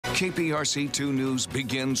KPRC2 News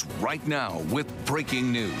begins right now with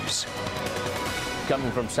breaking news.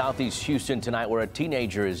 Coming from Southeast Houston tonight, where a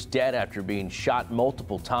teenager is dead after being shot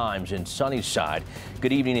multiple times in Sunnyside.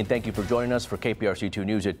 Good evening and thank you for joining us for KPRC2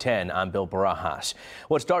 News at 10. I'm Bill Barajas.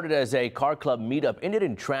 What started as a car club meetup ended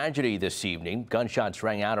in tragedy this evening. Gunshots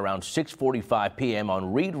rang out around 6:45 p.m.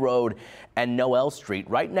 on Reed Road and Noel Street,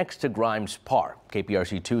 right next to Grimes Park.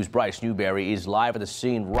 KPRC2's Bryce Newberry is live at the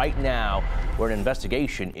scene right now, where an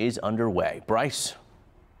investigation is underway. Bryce?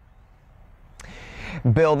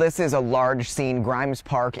 Bill, this is a large scene. Grimes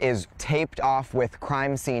Park is taped off with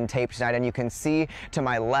crime scene tape tonight, and you can see to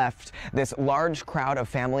my left this large crowd of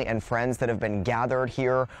family and friends that have been gathered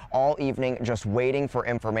here all evening just waiting for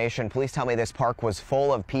information. Police tell me this park was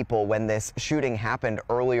full of people when this shooting happened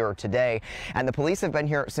earlier today, and the police have been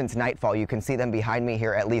here since nightfall. You can see them behind me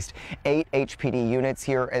here, at least 8 HPD units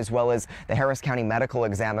here, as well as the Harris County Medical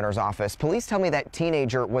Examiner's Office. Police tell me that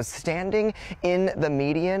teenager was standing in the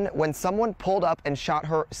median when someone pulled up and shot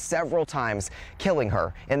her several times, killing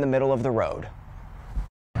her in the middle of the road.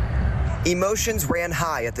 Emotions ran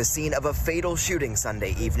high at the scene of a fatal shooting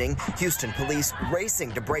Sunday evening. Houston police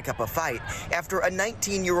racing to break up a fight after a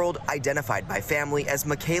 19-year-old identified by family as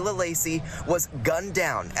Michaela Lacey was gunned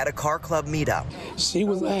down at a car club meetup. She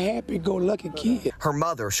was a happy-go-lucky kid. Her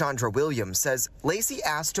mother, Chandra Williams, says Lacey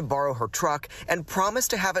asked to borrow her truck and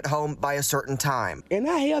promised to have it home by a certain time. And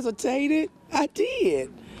I hesitated. I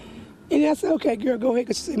did. And I said, okay, girl, go ahead.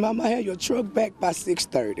 Because she said, Mama, I have your truck back by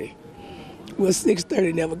 6:30. Well,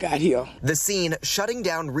 6:30 never got here. The scene shutting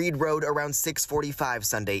down Reed Road around 6:45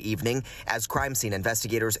 Sunday evening as crime scene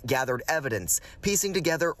investigators gathered evidence, piecing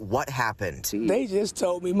together what happened. They just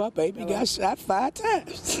told me my baby got shot 5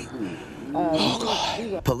 times. Oh,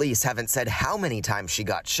 God. Police haven't said how many times she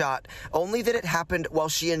got shot, only that it happened while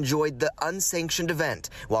she enjoyed the unsanctioned event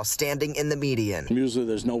while standing in the median. Usually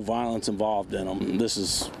there's no violence involved in them. This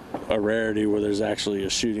is a rarity where there's actually a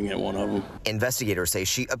shooting at one of them. Investigators say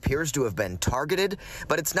she appears to have been targeted,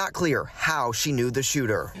 but it's not clear how she knew the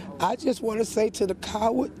shooter. I just want to say to the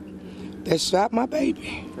coward that shot my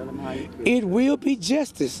baby, it will be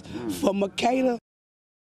justice for Michaela.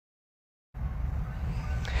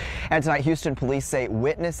 And tonight, Houston police say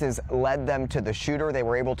witnesses led them to the shooter. They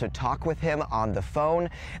were able to talk with him on the phone.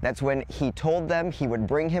 That's when he told them he would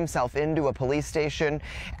bring himself into a police station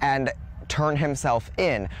and turn himself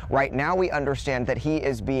in. Right now, we understand that he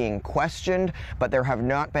is being questioned, but there have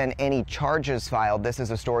not been any charges filed. This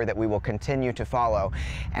is a story that we will continue to follow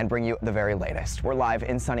and bring you the very latest. We're live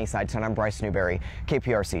in Sunnyside tonight. I'm Bryce Newberry,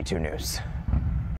 KPRC2 News.